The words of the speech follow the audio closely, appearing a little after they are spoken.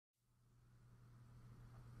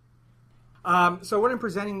So what I'm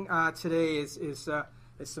presenting today is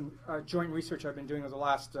some joint research I've been doing over the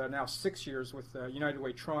last now 6 years with United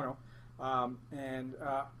Way Toronto.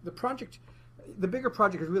 The project, the bigger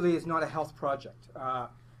project really is not a health project.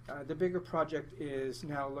 The bigger project is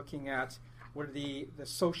now looking at what are the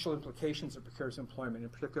social implications of precarious employment, in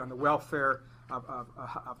particular on the welfare of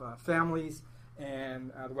families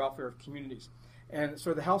and the welfare of communities. And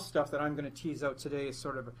so the health stuff that I'm going to tease out today is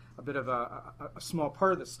sort of a bit of a small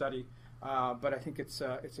part of the study, but I think it's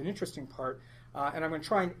an interesting part. And I'm going to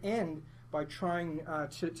try and end by trying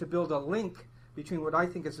to build a link between what I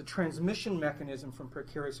think is the transmission mechanism from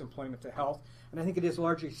precarious employment to health, and I think it is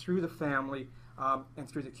largely through the family and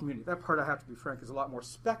through the community. That part, I have to be frank, is a lot more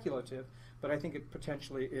speculative, but I think it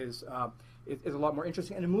potentially is a lot more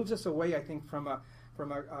interesting, and it moves us away, I think, from a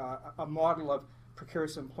model of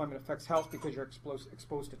precarious employment affects health because you're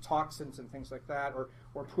exposed to toxins and things like that, or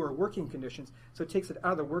poor working conditions. So it takes it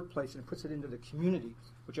out of the workplace and puts it into the community,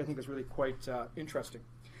 which I think is really quite interesting.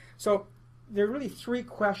 So there are really three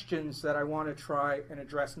questions that I want to try and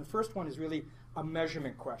address. And the first one is really a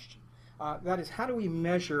measurement question. That is, how do we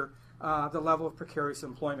measure the level of precarious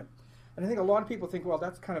employment? And I think a lot of people think, well,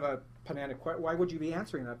 that's kind of a pedantic question. Why would you be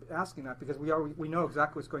asking that? Because we know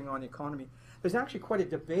exactly what's going on in the economy. There's actually quite a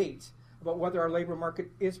debate about whether our labor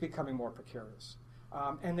market is becoming more precarious.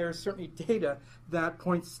 And there's certainly data that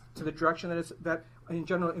points to the direction that in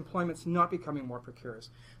general, employment's not becoming more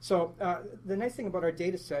precarious. So the nice thing about our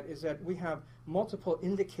data set is that we have multiple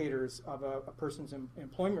indicators of a person's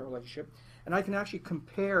employment relationship, and I can actually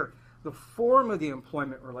compare the form of the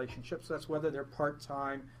employment relationship, so that's whether they're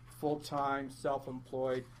part-time, full-time,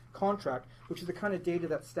 self-employed, contract, which is the kind of data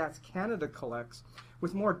that Stats Canada collects,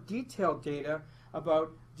 with more detailed data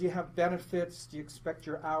about, do you have benefits? Do you expect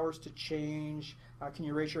your hours to change? Can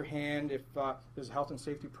you raise your hand if there's a health and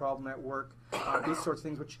safety problem at work? These sorts of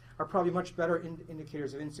things, which are probably much better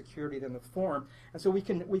indicators of insecurity than the form. And so we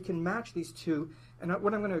can match these two. And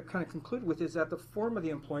what I'm going to kind of conclude with is that the form of the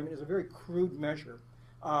employment is a very crude measure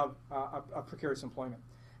of precarious employment.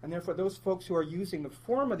 And therefore, those folks who are using the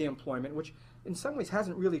form of the employment, which in some ways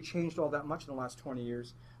hasn't really changed all that much in the last 20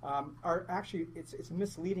 years, are actually, it's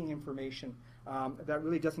misleading information that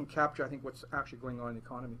really doesn't capture, I think, what's actually going on in the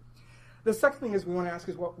economy. The second thing is we want to ask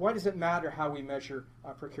is, well, why does it matter how we measure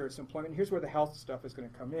precarious employment? And here's where the health stuff is going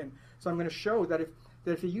to come in. So I'm going to show that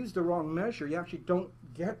if you use the wrong measure, you actually don't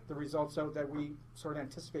get the results out that we sort of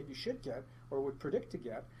anticipate you should get or would predict to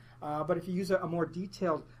get. But if you use a more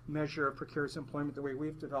detailed measure of precarious employment the way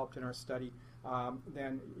we've developed in our study,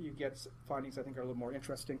 then you get findings I think are a little more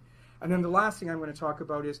interesting. And then the last thing I'm going to talk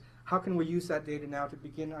about is how can we use that data now to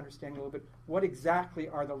begin understanding a little bit what exactly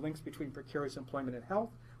are the links between precarious employment and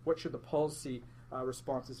health? What should the policy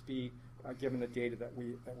responses be given the data that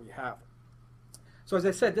we have? So as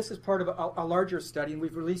I said, this is part of a larger study, and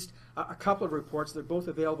we've released a couple of reports. They're both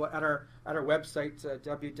available at our website,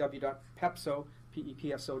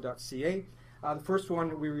 www.pepso.ca. The first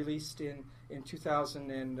one we released in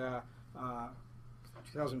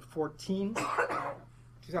 2014,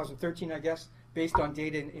 2013, I guess, based on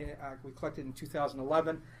data we collected in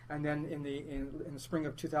 2011, and then in the spring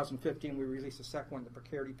of 2015 we released a second one, the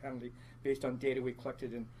precarity penalty, based on data we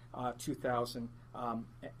collected in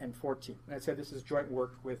 2014. And I said this is joint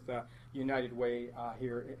work with United Way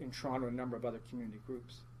here in Toronto and a number of other community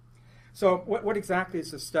groups. So what exactly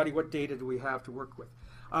is the study? What data do we have to work with?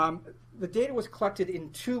 The data was collected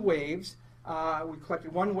in two waves. We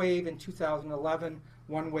collected one wave in 2011,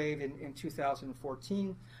 one wave in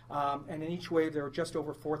 2014, and in each wave there were just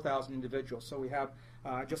over 4,000 individuals. So we have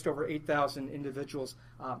just over 8,000 individuals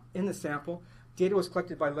in the sample. Data was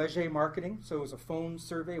collected by Leger Marketing, so it was a phone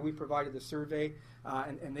survey. We provided the survey,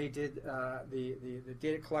 and they did the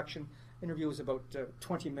data collection. Interview was about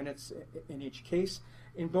 20 minutes in each case.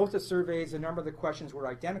 In both the surveys, a number of the questions were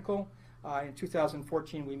identical. In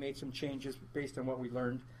 2014, we made some changes based on what we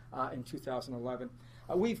learned in 2011.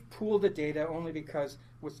 We've pooled the data only because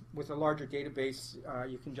with a larger database,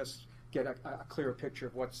 you can just get a clearer picture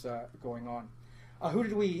of what's going on. Who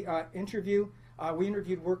did we interview? We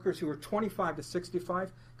interviewed workers who were 25 to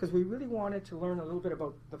 65 because we really wanted to learn a little bit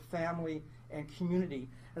about the family and community.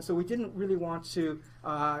 And so we didn't really want to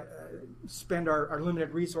spend our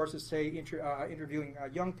limited resources, say, interviewing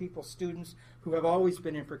young people, students who have always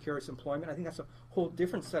been in precarious employment. I think that's a whole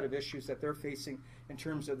different set of issues that they're facing in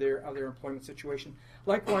terms of their employment situation.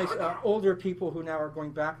 Likewise, older people who now are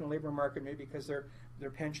going back in the labor market, maybe because their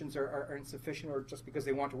pensions are insufficient or just because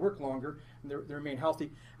they want to work longer and they remain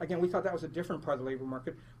healthy. Again, we thought that was a different part of the labor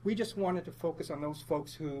market. We just wanted to focus on those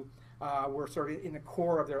folks who were sort of in the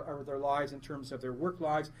core of their lives in terms of their work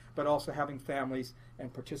lives, but also having families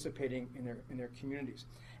and participating in their communities.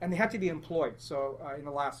 And they had to be employed, so in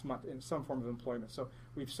the last month, in some form of employment. So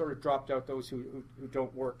we've sort of dropped out those who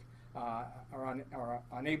don't work, are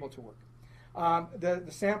unable to work. The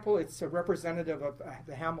sample, it's a representative of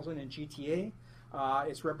the Hamilton and GTA.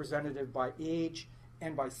 It's representative by age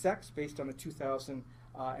and by sex based on the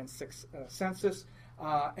 2006 census.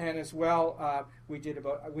 And as well, we did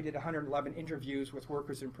 111 interviews with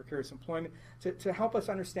workers in precarious employment to help us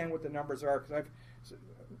understand what the numbers are, because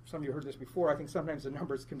some of you heard this before. I think sometimes the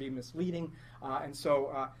numbers can be misleading, and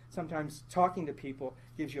so sometimes talking to people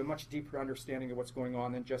gives you a much deeper understanding of what's going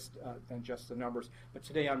on than just the numbers. But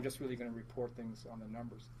today I'm just really going to report things on the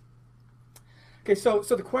numbers. Okay, so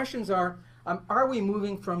the questions are we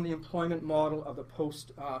moving from the employment model of the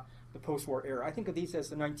post-war era? I think of these as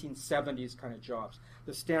the 1970s kind of jobs.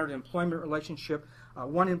 The standard employment relationship,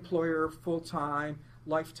 one employer, full-time,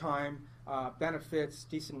 lifetime, benefits,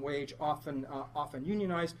 decent wage, often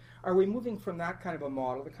unionized. Are we moving from that kind of a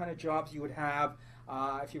model, the kind of jobs you would have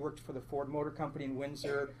if you worked for the Ford Motor Company in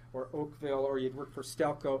Windsor or Oakville, or you'd work for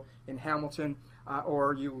Stelco in Hamilton,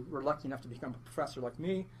 or you were lucky enough to become a professor like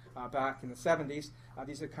me back in the 70s.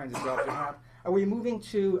 These are the kinds of jobs you have. Are we moving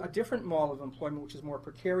to a different model of employment, which is more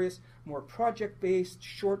precarious, more project-based,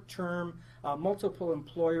 short-term, multiple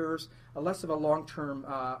employers, less of a long-term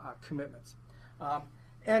commitments?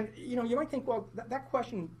 And you might think, well, that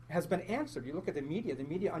question has been answered. You look at the media. The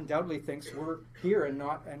media undoubtedly thinks we're here and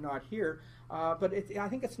not here. But I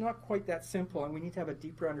think it's not quite that simple, and we need to have a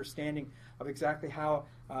deeper understanding of exactly how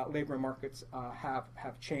labor markets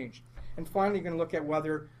have changed. And finally, you're going to look at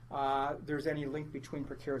whether there's any link between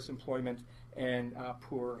precarious employment and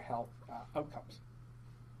poor health outcomes.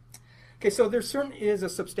 Okay, so there certainly is a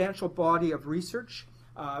substantial body of research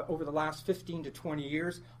over the last 15 to 20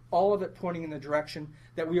 years, all of it pointing in the direction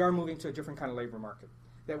that we are moving to a different kind of labor market,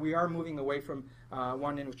 that we are moving away from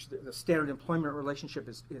one in which the standard employment relationship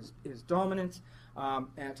is dominant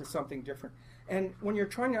and to something different. And when you're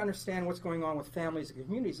trying to understand what's going on with families and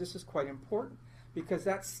communities, this is quite important, because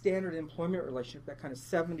that standard employment relationship, that kind of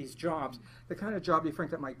 70s jobs, the kind of job,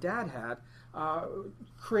 Frank, that my dad had,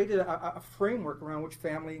 created a framework around which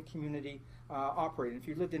family and community operated. If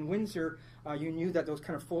you lived in Windsor, you knew that those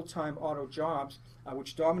kind of full-time auto jobs,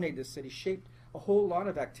 which dominated the city, shaped a whole lot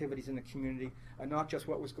of activities in the community, not just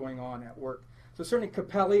what was going on at work. So certainly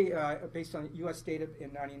Capelli, based on U.S. data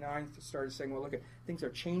in '99, started saying, well, look, things are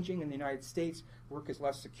changing in the United States. Work is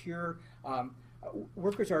less secure.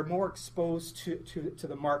 Workers are more exposed to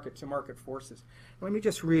the market, to market forces. Let me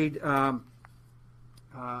just read one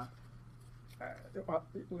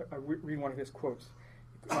of his quotes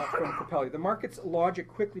from Capelli. The market's logic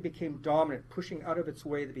quickly became dominant, pushing out of its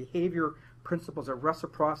way the behavior principles of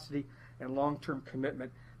reciprocity and long-term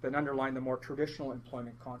commitment that underline the more traditional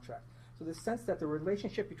employment contract. So the sense that the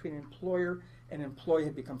relationship between employer and employee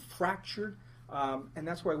had become fractured, and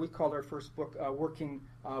that's why we called our first book Working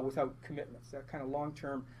Without Commitments. That kind of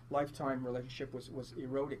long-term, lifetime relationship was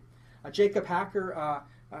eroding. Jacob Hacker,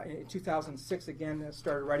 in 2006, again,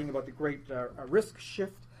 started writing about the great risk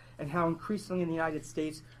shift and how increasingly in the United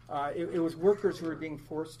States it was workers who were being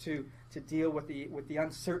forced to deal with the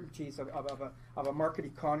uncertainties of a market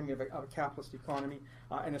economy, of a capitalist economy,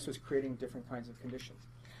 and this was creating different kinds of conditions.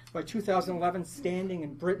 By 2011, Standing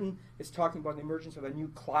in Britain is talking about the emergence of a new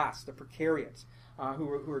class, the precarious, who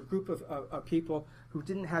were a group of people who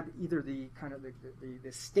didn't have either the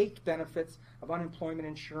state benefits of unemployment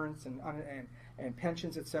insurance and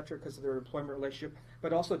pensions, etc., because of their employment relationship,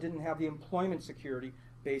 but also didn't have the employment security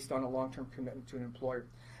based on a long-term commitment to an employer.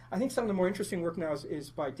 I think some of the more interesting work now is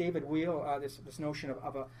by David Wheel, this notion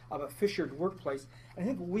of a fissured workplace. And I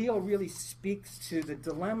think Wheel really speaks to the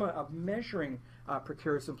dilemma of measuring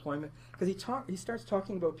precarious employment, because he starts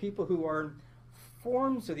talking about people who are in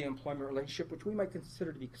forms of the employment relationship which we might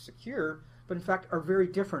consider to be secure, but in fact are very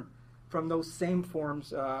different from those same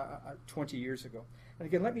forms 20 years ago. And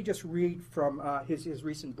again, let me just read from his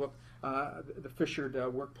recent book, The Fissured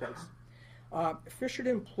Workplace. Fissured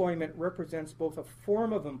employment represents both a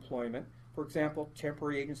form of employment, for example,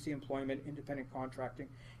 temporary agency employment, independent contracting,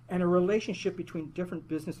 and a relationship between different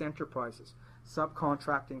business enterprises,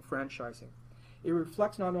 subcontracting, franchising. It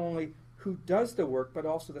reflects not only who does the work, but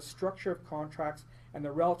also the structure of contracts and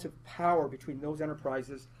the relative power between those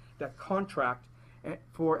enterprises that contract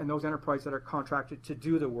for and those enterprises that are contracted to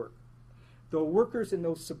do the work. Though workers in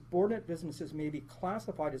those subordinate businesses may be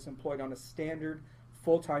classified as employed on a standard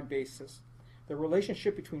full-time basis, the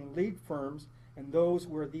relationship between lead firms and those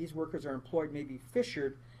where these workers are employed may be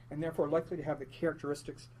fissured and therefore likely to have the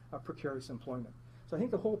characteristics of precarious employment. So I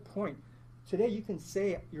think the whole point, today you can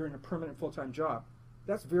say you're in a permanent full-time job.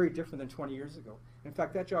 That's very different than 20 years ago. In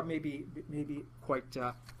fact, that job may be quite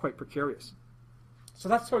precarious. So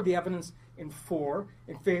that's sort of the evidence in favor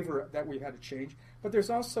that we've had a change. But there's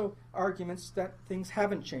also arguments that things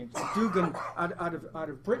haven't changed. Dugan out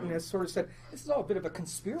of Britain has sort of said this is all a bit of a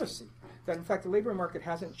conspiracy. That in fact the labor market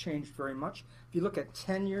hasn't changed very much. If you look at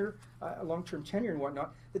tenure, long-term tenure and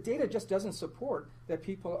whatnot, the data just doesn't support that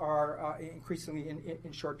people are increasingly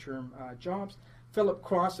in short-term jobs. Philip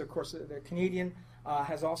Cross, of course, the Canadian,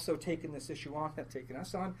 has also taken this issue on, have taken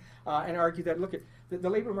us on, and argued that, look, the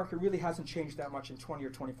labor market really hasn't changed that much in 20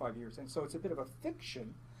 or 25 years. And so it's a bit of a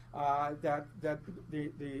fiction that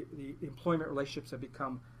the employment relationships have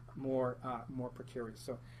become more precarious.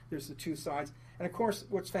 So there's the two sides. And of course,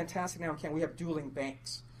 what's fantastic now in Canada, we have dueling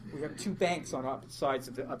banks. We have two banks on opposite sides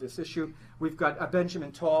of this issue. We've got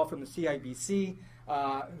Benjamin Tall from the CIBC,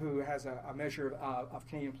 who has a measure of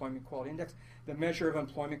Canadian Employment Quality Index. The measure of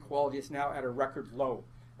employment quality is now at a record low.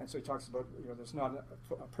 And so he talks about, there's not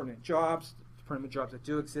permanent jobs that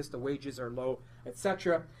do exist, the wages are low,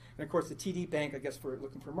 etc. And of course, the TD Bank, I guess, for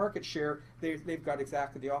looking for market share, they've got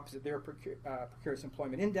exactly the opposite. Their Precarious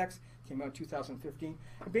Employment Index came out in 2015,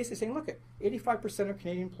 and basically saying, look, 85% of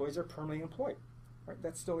Canadian employees are permanently employed. Right?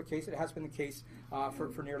 That's still the case. It has been the case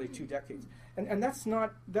for nearly 2 decades, and that's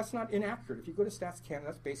not inaccurate. If you go to Stats Canada,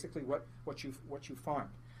 that's basically what you find.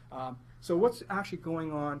 So what's actually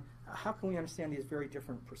going on? How can we understand these very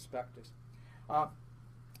different perspectives?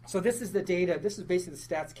 So this is the data. This is basically the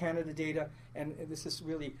Stats Canada data, and this is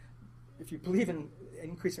really, if you believe in an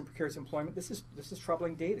increase in precarious employment, this is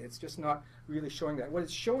troubling data. It's just not really showing that. What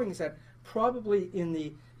it's showing is that probably in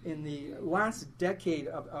the last decade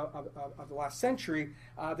of the last century,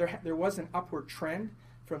 there was an upward trend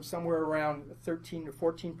from somewhere around 13 to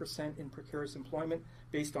 14% in precarious employment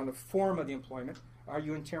based on the form of the employment. Are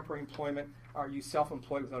you in temporary employment? Are you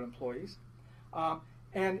self-employed without employees?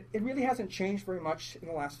 And it really hasn't changed very much in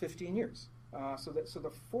the last 15 years. So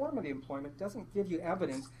the form of the employment doesn't give you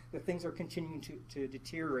evidence that things are continuing to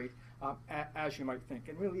deteriorate as you might think.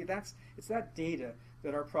 And really, it's that data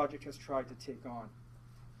that our project has tried to take on.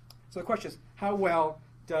 So the question is, how well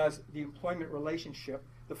does the employment relationship,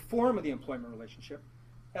 the form of the employment relationship,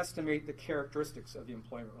 estimate the characteristics of the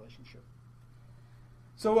employment relationship?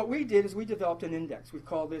 So what we did is we developed an index. We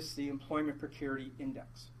call this the Employment Precarity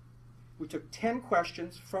Index. We took 10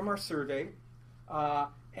 questions from our survey,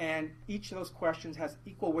 and each of those questions has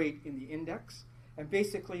equal weight in the index. And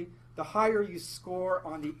basically, the higher you score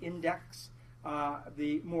on the index,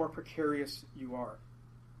 the more precarious you are.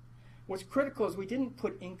 What's critical is we didn't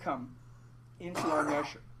put income into our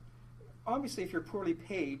measure. Obviously, if you're poorly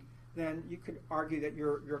paid, then you could argue that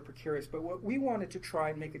you're precarious. But what we wanted to try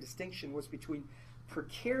and make a distinction was between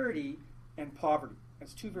precarity and poverty.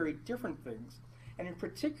 That's two very different things. And in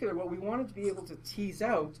particular, what we wanted to be able to tease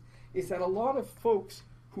out is that a lot of folks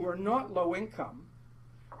who are not low income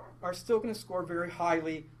are still going to score very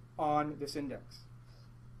highly on this index.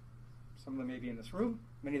 Some of them may be in this room.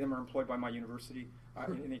 Many of them are employed by my university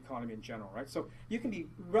in the economy in general, right? So you can be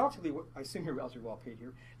relatively, I assume you're relatively well paid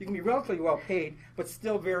here, you can be relatively well paid, but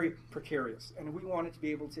still very precarious. And we wanted to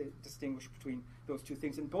be able to distinguish between those two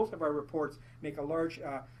things. And both of our reports make a large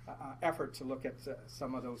effort to look at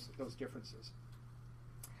some of those differences.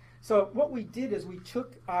 So what we did is we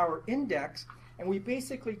took our index and we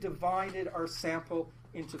basically divided our sample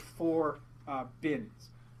into 4 bins,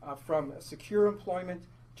 from secure employment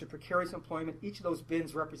to precarious employment. Each of those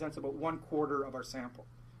bins represents about 1/4 of our sample,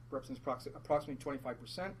 represents approximately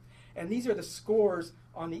 25%. And these are the scores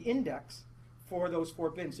on the index for those 4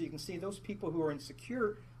 bins. So you can see those people who are in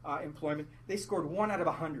secure employment, they scored 1 out of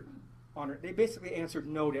 100 on it. They basically answered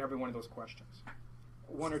no to every one of those questions.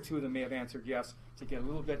 1 or 2 of them may have answered yes to get a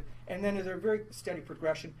little bit. And then there's a very steady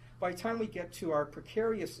progression. By the time we get to our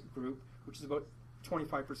precarious group, which is about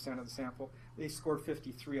 25% of the sample, they scored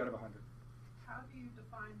 53 out of 100. How do you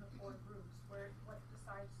define the 4 groups? What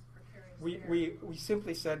decides precarious? We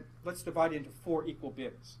simply said, let's divide it into 4 equal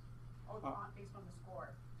bins. Based on the score?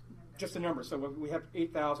 Just a number. So we have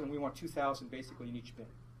 8,000, we want 2,000 basically in each bin.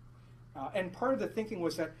 And part of the thinking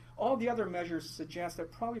was that all the other measures suggest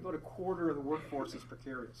that probably about 1/4 of the workforce is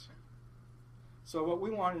precarious. So what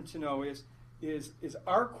we wanted to know is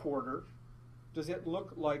our quarter, does it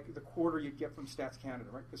look like the quarter you'd get from Stats Canada,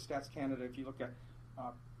 right? Because Stats Canada, if you look at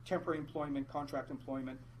temporary employment, contract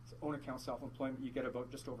employment, own account self-employment, you get about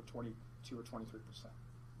just over 22 or 23%.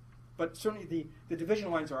 But certainly the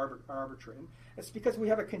division lines are arbitrary. And it's because we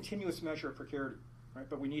have a continuous measure of precarity, right?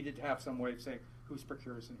 But we needed to have some way of saying who's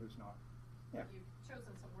precarious and who's not. Yeah. You've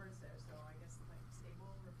chosen some words there, so I guess like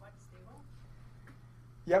stable reflects stable?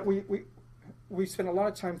 Yeah, we spend a lot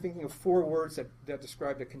of time thinking of 4 words that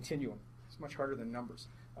describe the continuum. It's much harder than numbers.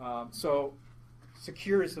 So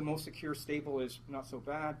secure is the most secure, stable is not so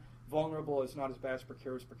bad, vulnerable is not as bad as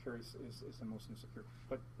precarious, precarious is the most insecure.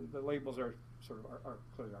 But the labels are are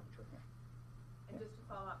clearly arbitrary. Yeah. And just to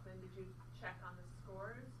follow up, then, did you check on the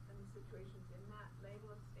scores and the situations in that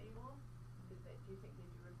label of stable? Do you think they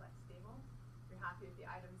do reflect stable? You're happy with the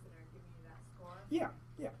items that are giving you that score? Yeah.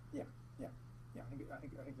 I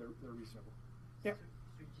think they're reasonable. Yeah.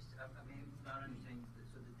 So just I mean, not understanding.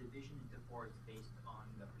 So the division into 4 is based on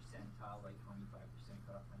the percentile, like 25%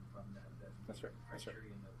 cut off from the That's right.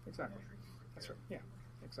 criteria and the Exactly. measuring. That's right. Yeah.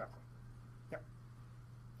 Exactly. Yeah.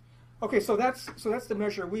 Okay, so that's the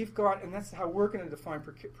measure we've got, and that's how we're going to define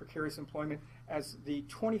precarious employment as the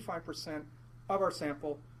 25% of our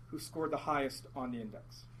sample who scored the highest on the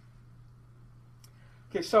index.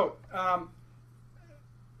 Okay, so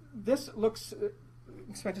this looks.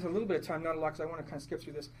 Spend just a little bit of time, not a lot, because I want to kind of skip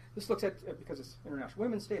through this. This looks at, because it's International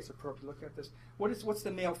Women's Day, it's appropriate to look at this. What's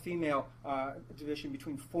the male-female division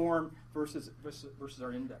between form versus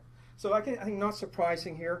our index? So I think not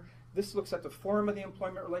surprising here. This looks at the form of the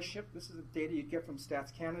employment relationship. This is the data you get from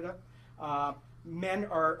Stats Canada. Men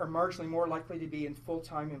are marginally more likely to be in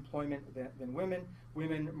full-time employment than women.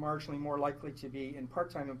 Women marginally more likely to be in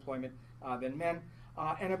part-time employment than men.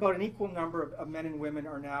 And about an equal number of men and women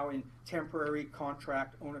are now in temporary,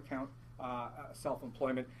 contract, own account,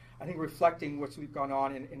 self-employment. I think reflecting what's gone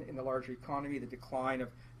on in the larger economy, the decline of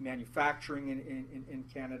manufacturing in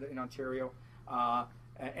Canada, in Ontario,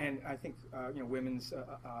 and I think women's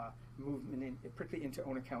movement, particularly into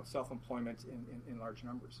own account self-employment in large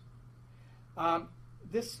numbers. I'm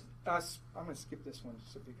going to skip this one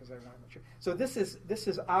just because I'm not sure. So this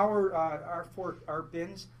is our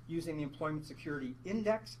bins using the Employment Security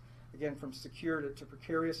Index, again from secure to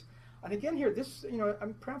precarious. And again here, this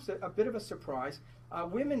perhaps a bit of a surprise.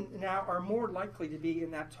 Women now are more likely to be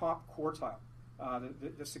in that top quartile,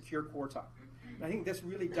 the secure quartile. And I think this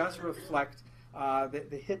really does reflect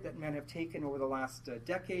the hit that men have taken over the last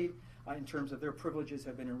decade in terms of their privileges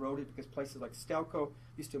have been eroded because places like Stelco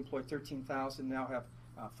used to employ 13,000, now have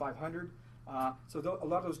 500. So a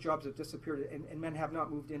lot of those jobs have disappeared, and men have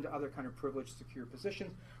not moved into other kind of privileged, secure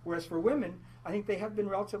positions. Whereas for women, I think they have been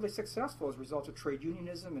relatively successful as a result of trade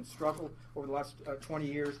unionism and struggle over the last 20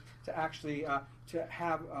 years to actually to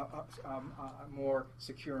have more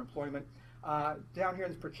secure employment. Down here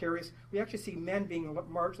in the precarious, we actually see men being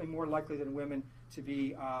marginally more likely than women to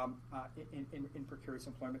be in precarious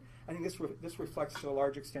employment. I think this reflects to a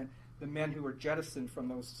large extent the men who were jettisoned from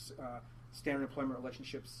those standard employment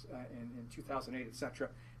relationships in 2008, etc.,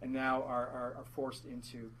 and now are forced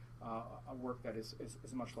into a work that is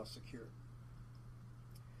much less secure.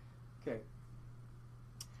 Okay.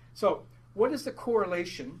 So what is the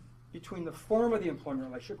correlation between the form of the employment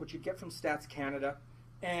relationship, which you get from Stats Canada,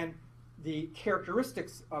 and the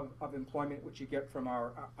characteristics of employment, which you get from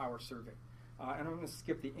our survey? And I'm going to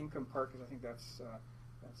skip the income part because I think that's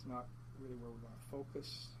not really where we want to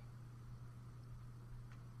focus.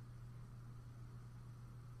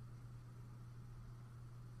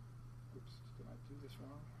 Oops, did I do this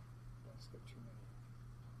wrong? Did I skip too many?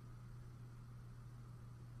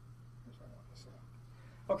 Here's what I want to say.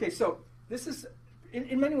 Okay, so this is,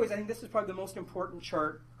 in many ways, I think this is probably the most important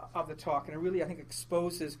chart of the talk, and it really, I think,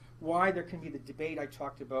 exposes why there can be the debate I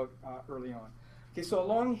talked about early on. Okay, so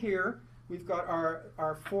along here, we've got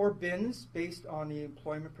our 4 bins based on the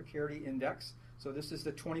Employment Precarity Index. So this is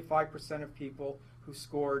the 25% of people who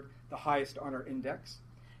scored the highest on our index.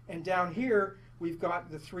 And down here, we've got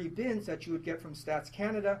the 3 bins that you would get from Stats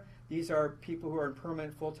Canada. These are people who are in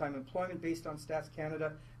permanent full-time employment based on Stats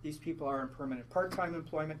Canada. These people are in permanent part-time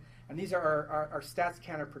employment. And these are our Stats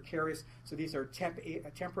Canada precarious. So these are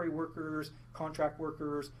temporary workers, contract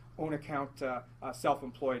workers, own account,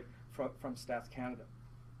 self-employed from Stats Canada.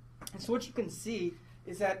 And so what you can see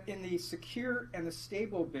is that in the secure and the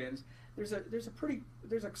stable bins, there's a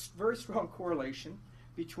very strong correlation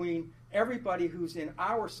between everybody who's in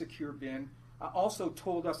our secure bin also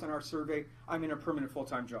told us in our survey, I'm in a permanent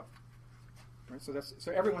full-time job. Right?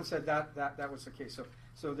 So everyone said that was the case.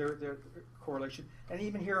 So their correlation, and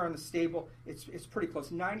even here on the stable, it's pretty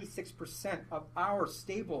close. 96% of our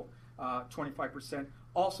stable 25%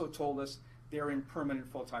 also told us they're in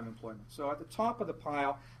permanent full-time employment. So at the top of the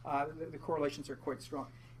pile, the correlations are quite strong.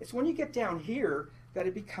 It's when you get down here that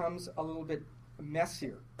it becomes a little bit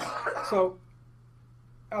messier. So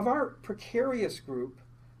of our precarious group,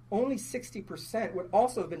 only 60% would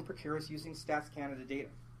also have been precarious using Stats Canada data.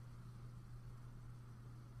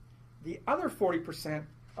 The other 40%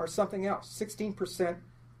 are something else. 16%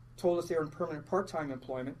 told us they were in permanent part-time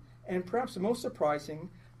employment, and perhaps the most surprising,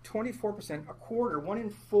 24%, a quarter, 1 in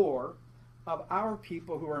 4 of our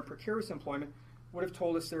people who are in precarious employment would have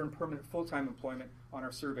told us they're in permanent full-time employment on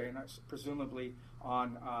our survey, and that's presumably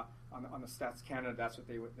on the Stats Canada, that's what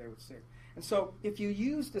they would say. And so if you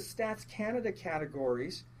use the Stats Canada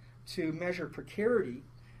categories to measure precarity,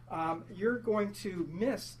 you're going to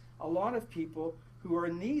miss a lot of people who are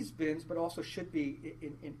in these bins but also should be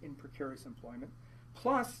in precarious employment.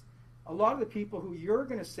 Plus, a lot of the people who you're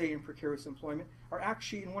going to say in precarious employment are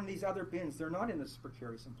actually in one of these other bins. They're not in this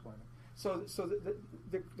precarious employment. So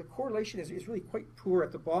the correlation is really quite poor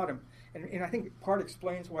at the bottom. And I think part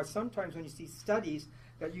explains why sometimes when you see studies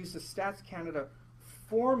that use the Stats Canada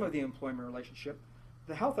form of the employment relationship,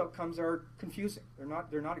 the health outcomes are confusing.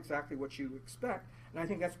 They're not exactly what you expect. And I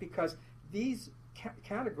think that's because these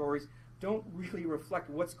categories don't really reflect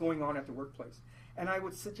what's going on at the workplace. And I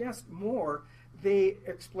would suggest more they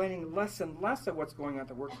explaining less and less of what's going on at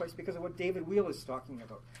the workplace because of what David Wheel is talking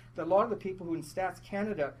about. That a lot of the people who in Stats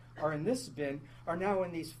Canada are in this bin are now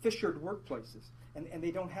in these fissured workplaces. And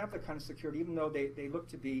they don't have the kind of security, even though they look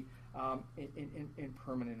to be in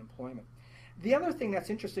permanent employment. The other thing that's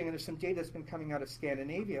interesting, and there's some data that's been coming out of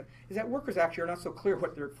Scandinavia, is that workers actually are not so clear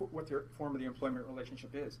what their form of the employment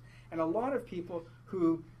relationship is. And a lot of people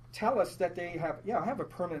who tell us that they have a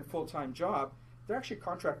permanent full-time job, they're actually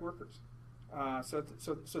contract workers. So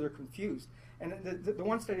they're confused. And the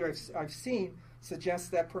one study I've seen suggests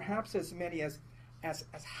that perhaps as many as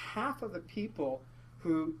half of the people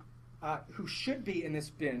who should be in this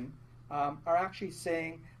bin are actually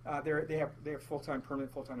saying they have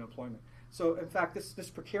permanent full-time employment. So in fact, this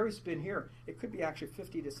precarious bin here, it could be actually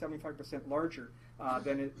 50 to 75% larger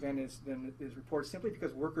than is reported, simply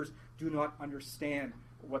because workers do not understand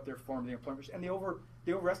what their form of the employment is, and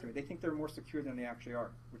they overestimate. They think they're more secure than they actually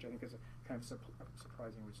are, which I think is a kind of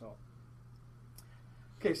surprising result.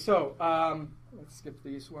 Okay, so let's skip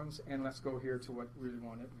these ones and let's go here to what we really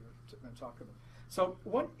wanted to talk about. So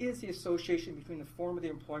what is the association between the form of the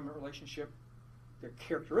employment relationship, the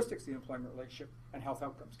characteristics of the employment relationship, and health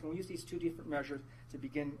outcomes? Can we use these two different measures to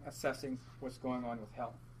begin assessing what's going on with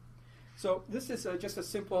health? So this is just a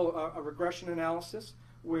simple regression analysis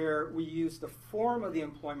where we use the form of the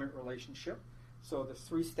employment relationship, so the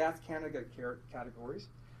 3 Stats Canada categories,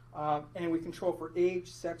 and we control for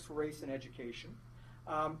age, sex, race, and education.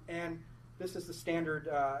 And this is the standard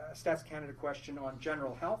Stats Canada question on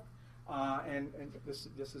general health, and this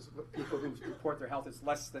is what people who report their health is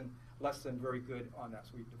less than very good on that.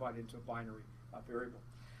 So we divide it into a binary variable.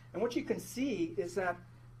 And what you can see is that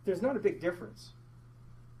there's not a big difference.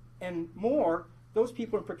 And more, those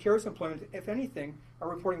people in precarious employment, if anything, are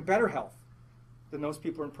reporting better health than those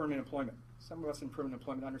people in permanent employment. Some of us in permanent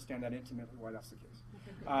employment understand that intimately why that's the case.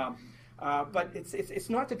 But it's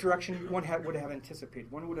not the direction one would have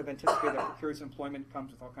anticipated. One would have anticipated that precarious employment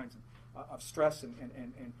comes with all kinds of stress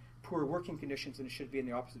and poor working conditions, and it should be in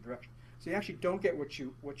the opposite direction. So you actually don't get what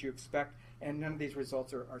you expect, and none of these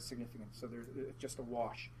results are significant. So it's just a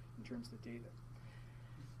wash in terms of the data.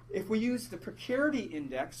 If we use the Precarity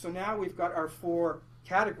Index, so now we've got our 4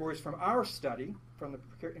 categories from our study, from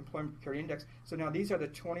the Employment Precarity Index. So now these are the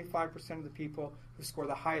 25% of the people who score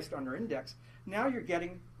the highest on our index. Now you're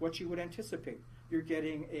getting what you would anticipate. You're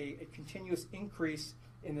getting a continuous increase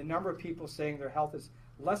in the number of people saying their health is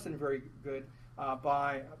less than very good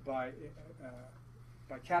by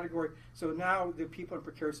category. So now the people in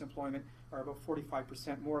precarious employment are about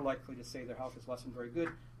 45% more likely to say their health is less than very good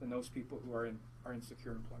than those people who are in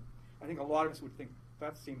secure employment. I think a lot of us would think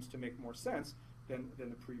that seems to make more sense than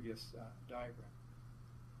the previous diagram.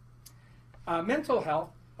 Mental health,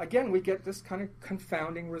 again, we get this kind of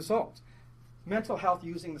confounding result. Mental health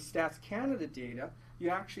using the Stats Canada data, you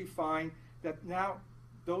actually find that now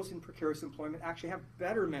those in precarious employment actually have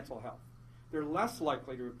better mental health. They're less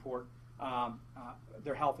likely to report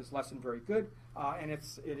their health is less than very good, and it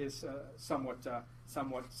is somewhat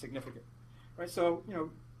significant, right? So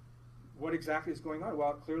what exactly is going on?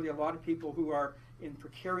 Well, clearly a lot of people who are in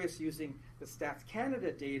precarious using the Stats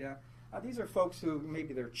Canada data, these are folks who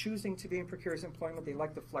maybe they're choosing to be in precarious employment. They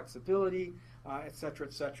like the flexibility, et cetera,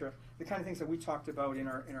 the kind of things that we talked about in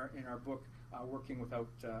our book, Working Without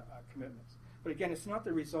Commitments. But again, it's not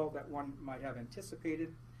the result that one might have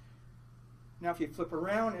anticipated. Now, if you flip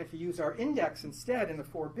around and if you use our index instead in the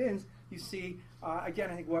 4 bins, you see,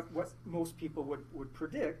 again, I think what most people would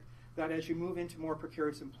predict, that as you move into more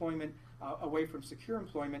precarious employment, away from secure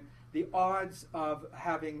employment, the odds of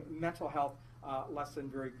having mental health less than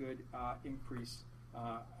very good increase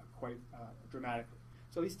quite dramatically.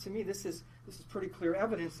 So at least to me, this is pretty clear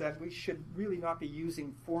evidence that we should really not be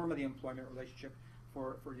using form of the employment relationship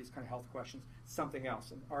for these kind of health questions something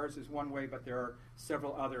else. And ours is one way, but there are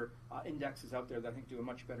several other indexes out there that I think do a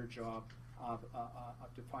much better job of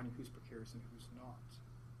defining who's precarious and who's not.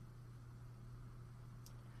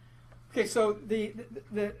 Okay, so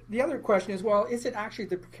the other question is, well, is it actually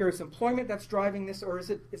the precarious employment that's driving this, or is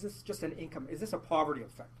this just an income? Is this a poverty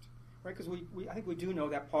effect? Right? Because I think we do know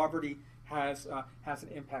that poverty has an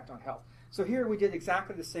impact on health. So here we did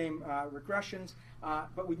exactly the same regressions,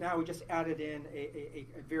 but we just added in a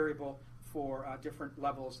variable for different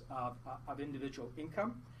levels of individual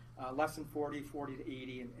income, less than 40, 40 to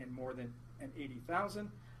 80, and more than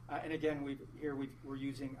 80,000. And again, we're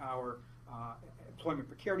using our Employment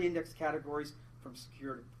Precarity Index categories from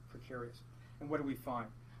secure to precarious. And what do we find?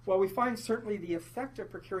 Well, we find certainly the effect of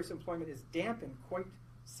precarious employment is dampened quite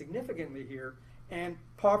significantly here, and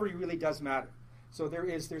poverty really does matter. So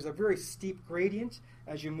there's a very steep gradient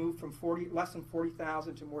as you move from less than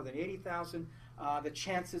 40,000 to more than 80,000. The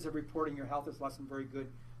chances of reporting your health as less than very good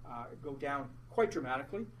go down quite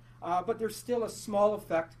dramatically. But there's still a small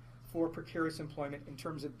effect for precarious employment in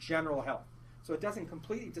terms of general health. So it doesn't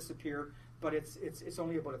completely disappear, but it's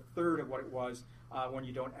only about a third of what it was when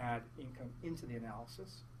you don't add income into the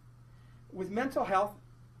analysis. With mental health,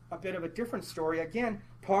 a bit of a different story. Again,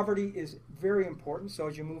 poverty is very important. So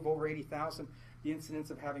as you move over 80,000, the incidence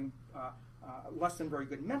of having less than very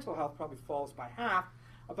good mental health probably falls by half.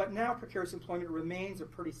 But now precarious employment remains a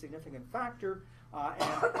pretty significant factor,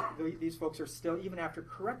 and these folks are still, even after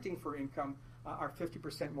correcting for income, are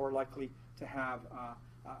 50% more likely to have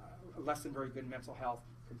less than very good mental health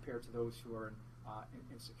compared to those who are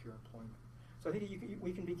in secure employment. So I think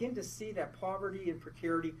we can begin to see that poverty and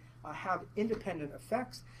precarity have independent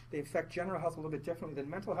effects. They affect general health a little bit differently than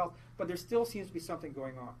mental health, but there still seems to be something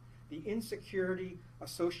going on. The insecurity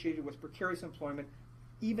associated with precarious employment,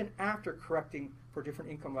 even after correcting for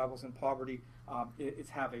different income levels and poverty, is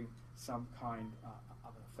having some kind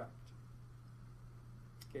of an effect.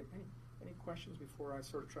 Okay, any questions before I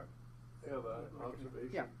sort of try? I have an observation.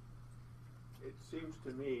 Yeah. It seems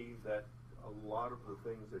to me that a lot of the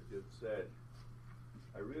things that you've said,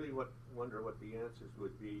 I really wonder what the answers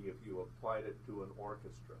would be if you applied it to an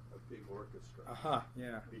orchestra, a big orchestra.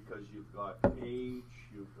 Yeah. Because you've got age,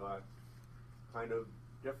 you've got kind of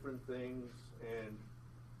different things, and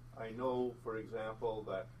I know, for example,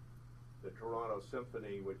 that the Toronto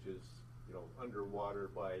Symphony, which is, underwater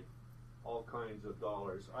by all kinds of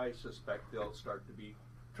dollars, I suspect they'll start to be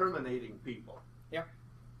terminating people. Yeah.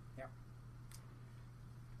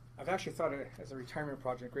 I've actually thought, as a retirement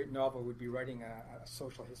project, a great novel would be writing a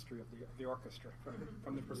social history of the orchestra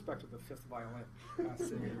from the perspective of the fifth violin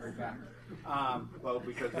sitting in the very back. Well,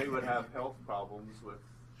 because they would have health problems with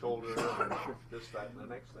shoulder and this, that, and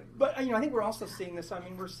the next thing. But I think we're also seeing this. I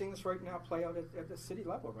mean, we're seeing this right now play out at the city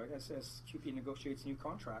level, right? As QP negotiates new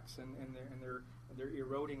contracts, and they're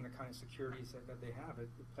eroding the kind of securities that they have. It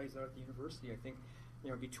plays out at the university. I think,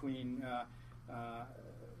 between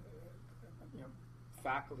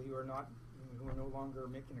faculty who are no longer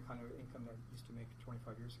making the kind of income that used to make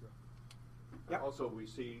 25 years ago. Yep. Also, we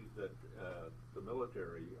see that the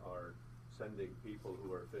military are sending people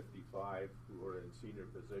who are 55 who are in senior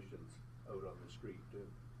positions out on the street too.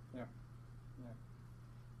 Yeah.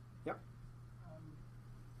 You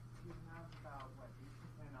have about 8 to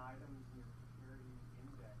 10 items in your precarity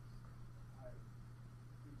index.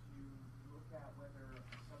 Did you look at whether a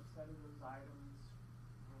subset of those items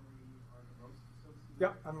really are the most associated?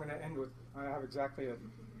 Yeah, I'm going to end with, I have exactly you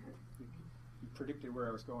predicted where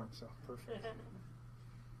I was going, so perfect.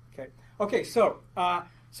 Okay, so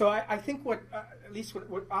I think at least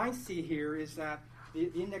what I see here is that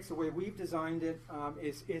the index, the way we've designed it,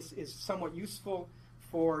 is somewhat useful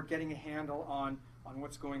for getting a handle on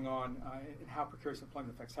what's going on and how precarious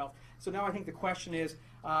employment affects health. So now I think the question is,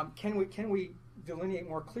 can we delineate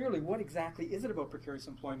more clearly what exactly is it about precarious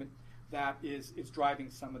employment that is driving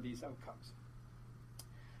some of these outcomes?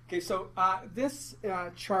 Okay, so this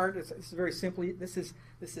chart is very simply, this is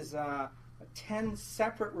 10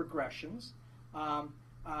 separate regressions.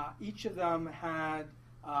 Each of them had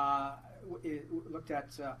looked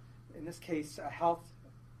at, in this case,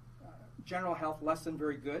 general health less than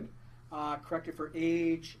very good, corrected for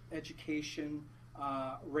age, education,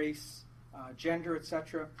 race, gender,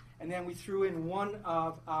 etc. And then we threw in one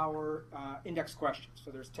of our index questions.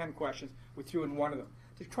 So there's 10 questions. We threw in one of them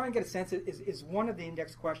to try and get a sense, is one of the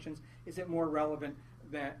index questions, is it more relevant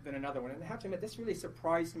than another one? And I have to admit, this really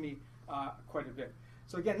surprised me quite a bit.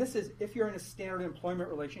 So again, this is if you're in a standard employment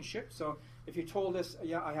relationship. So if you told us,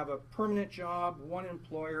 yeah, I have a permanent job, one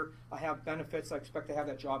employer, I have benefits, I expect to have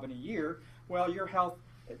that job in a year, well, your health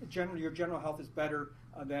generally your general health is better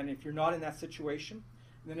than if you're not in that situation.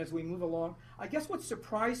 And then as we move along, I guess what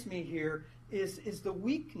surprised me here is the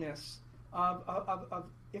weakness of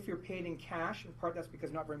if you're paid in cash. In part, that's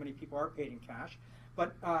because not very many people are paid in cash.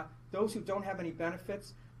 But those who don't have any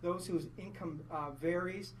benefits, those whose income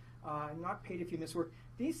varies, not paid if you miss work.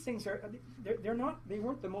 These things they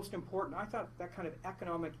weren't the most important. I thought that kind of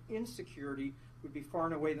economic insecurity would be far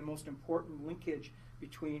and away the most important linkage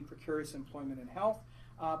between precarious employment and health.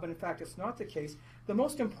 But in fact, it's not the case. The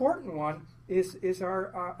most important one is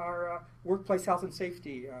our workplace health and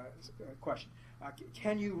safety question.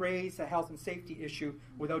 Can you raise a health and safety issue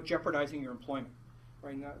without jeopardizing your employment?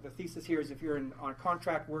 Right? And the thesis here is if you're on a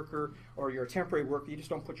contract worker or you're a temporary worker, you just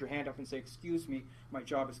don't put your hand up and say, excuse me, my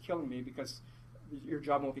job is killing me, because your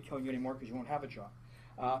job won't be killing you anymore because you won't have a job.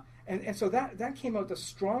 And so that came out the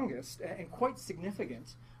strongest and quite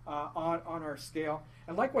significant on our scale.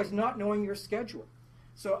 And likewise, not knowing your schedule.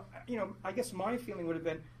 So, I guess my feeling would have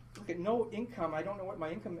been, look, at no income, I don't know what my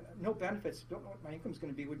income, no benefits, don't know what my income is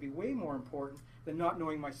going to be, would be way more important than not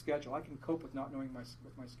knowing my schedule. I can cope with not knowing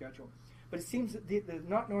my schedule. But it seems that the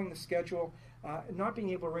not knowing the schedule, not being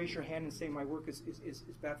able to raise your hand and say my work is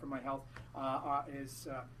bad for my health,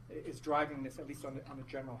 is driving this, at least on the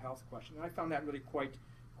general health question. And I found that really quite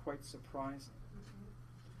surprising.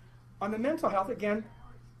 On the mental health, again,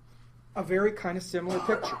 a very kind of similar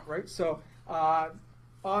picture, right? So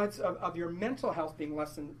odds of your mental health being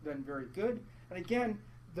less than very good. And again,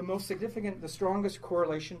 the most significant, the strongest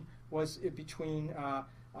correlation was between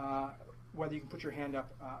whether you can put your hand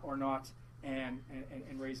up or not and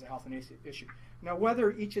raise a health and issue. Now,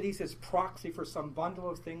 whether each of these is proxy for some bundle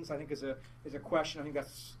of things, I think is a question. I think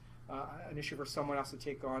that's an issue for someone else to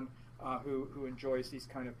take on who enjoys this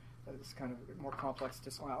kind of more complex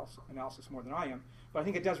analysis more than I am. But I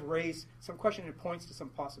think it does raise some question and points to some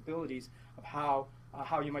possibilities of how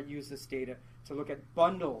you might use this data to look at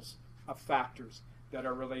bundles of factors that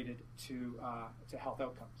are related to health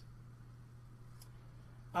outcomes.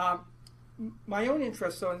 My own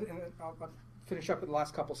interest, so and I'll finish up with the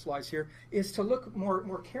last couple slides here, is to look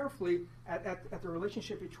more carefully at the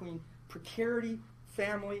relationship between precarity,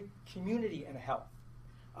 family, community, and health.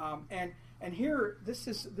 And here, this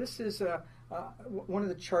is one of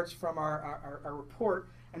the charts from our report,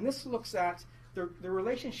 and this looks at the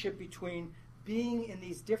relationship between being in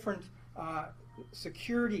these different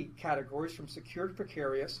security categories, from secure to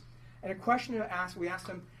precarious, and a question we asked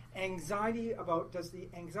them, does the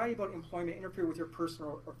anxiety about employment interfere with your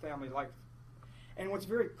personal or family life? And what's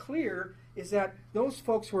very clear is that those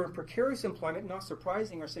folks who are in precarious employment, not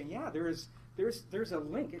surprising, are saying, yeah, there's a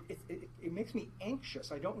link. It makes me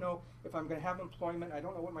anxious. I don't know if I'm going to have employment. I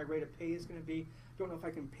don't know what my rate of pay is going to be. Don't know if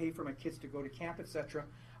I can pay for my kids to go to camp, etc.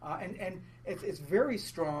 And it's very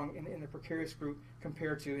strong in the precarious group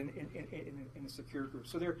compared to in the secure group.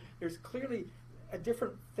 So there's clearly a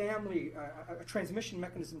different family, a transmission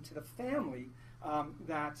mechanism to the family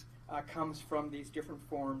that comes from these different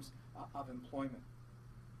forms of employment.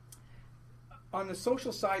 On the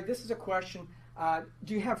social side, this is a question,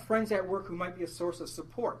 do you have friends at work who might be a source of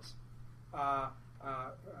support and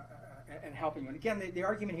helping you? And again, the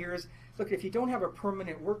argument here is, look, if you don't have a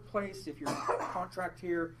permanent workplace, if you're a contract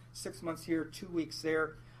here, 6 months here, 2 weeks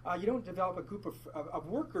there, you don't develop a group of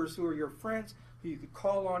workers who are your friends, who you could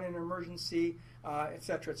call on in an emergency, et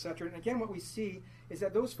cetera, et cetera. And again, what we see is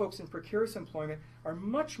that those folks in precarious employment are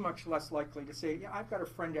much, much less likely to say, yeah, I've got a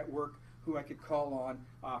friend at work who I could call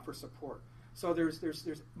on for support. So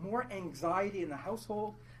there's more anxiety in the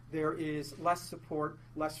household. There is less support,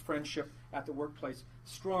 less friendship at the workplace,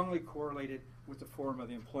 strongly correlated with the form of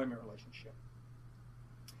the employment relationship.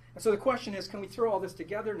 And so the question is, can we throw all this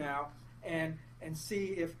together now and see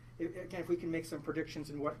if we can make some predictions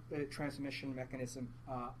in what the transmission mechanism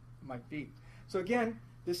might be. So again,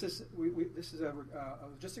 this is a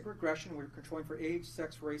logistic regression. We're controlling for age,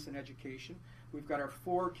 sex, race, and education. We've got our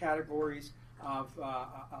 4 categories of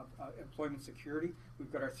employment security.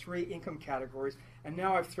 We've got our 3 income categories. And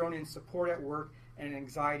now I've thrown in support at work and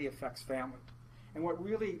anxiety affects family. And what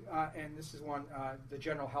really, and this is one, the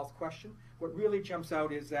general health question, what really jumps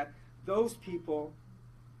out is that those people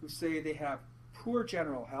who say they have poor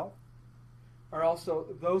general health are also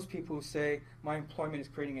those people who say my employment is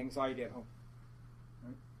creating anxiety at home.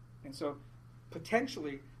 Right? And so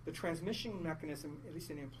potentially the transmission mechanism, at least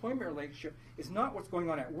in the employment relationship, is not what's going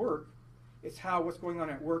on at work, it's how what's going on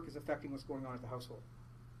at work is affecting what's going on at the household.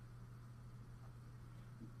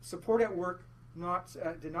 Support at work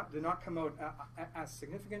did not come out as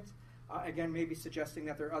significant. Again, maybe suggesting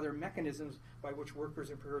that there are other mechanisms by which workers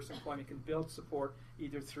in precarious employment can build support,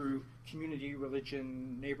 either through community,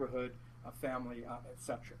 religion, neighborhood, family,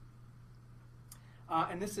 etc.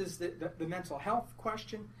 And this is the mental health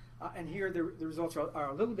question. And here the results are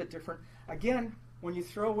a little bit different. Again, when you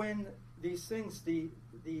throw in these things, the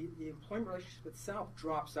employment relationship itself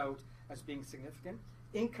drops out as being significant.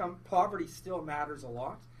 Income, poverty still matters a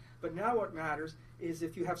lot. But now what matters is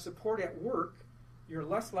if you have support at work, you're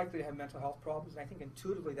less likely to have mental health problems. And I think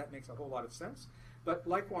intuitively that makes a whole lot of sense. But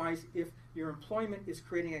likewise, if your employment is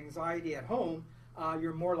creating anxiety at home,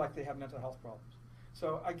 you're more likely to have mental health problems.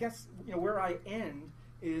 So I guess where I end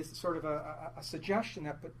is sort of a suggestion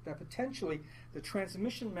that potentially the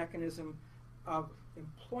transmission mechanism of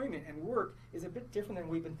employment and work is a bit different than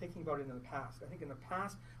we've been thinking about it in the past. I think in the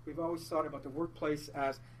past we've always thought about the workplace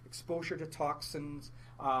as exposure to toxins,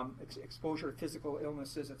 exposure to physical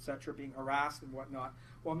illnesses, etc., being harassed and whatnot.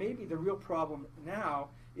 Well, maybe the real problem now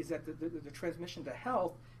is that the transmission to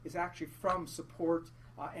health is actually from support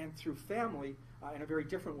and through family in a very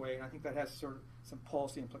different way, and I think that has sort of some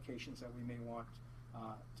policy implications that we may want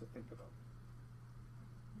to think about.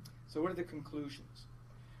 So what are the conclusions?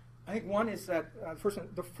 I think one is that, first one,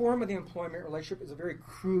 the form of the employment relationship is a very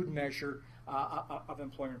crude measure of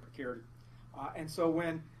employment precarity. And so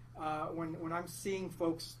when I'm seeing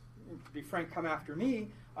folks, to be frank, come after me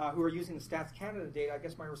who are using the Stats Canada data, I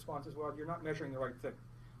guess my response is, well, you're not measuring the right thing.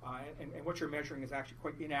 And what you're measuring is actually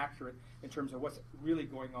quite inaccurate in terms of what's really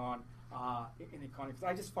going on in the economy. Because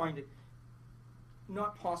I just find it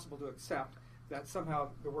not possible to accept that somehow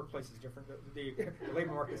the workplace is different. The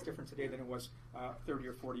labor market is different today than it was 30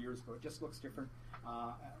 or 40 years ago. It just looks different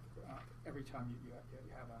every time you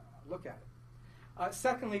have a look at it.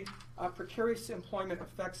 Secondly, precarious employment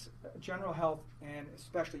affects general health and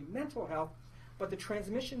especially mental health, but the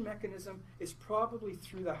transmission mechanism is probably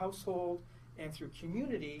through the household and through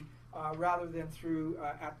community rather than through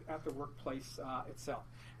at the workplace itself.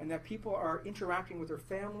 And that people are interacting with their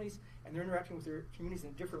families and they're interacting with their communities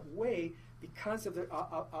in a different way because of the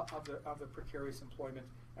precarious employment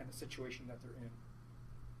and the situation that they're in.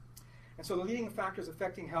 And so the leading factors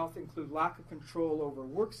affecting health include lack of control over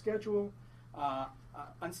work schedule,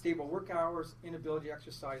 unstable work hours, inability to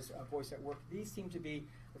exercise voice at work. These seem to be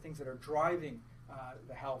the things that are driving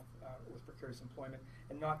the health with precarious employment,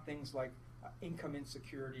 and not things like income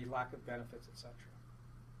insecurity, lack of benefits, etc.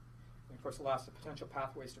 And of course, the last, the potential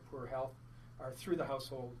pathways to poor health are through the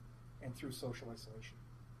household and through social isolation.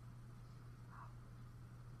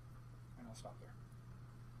 And I'll stop there.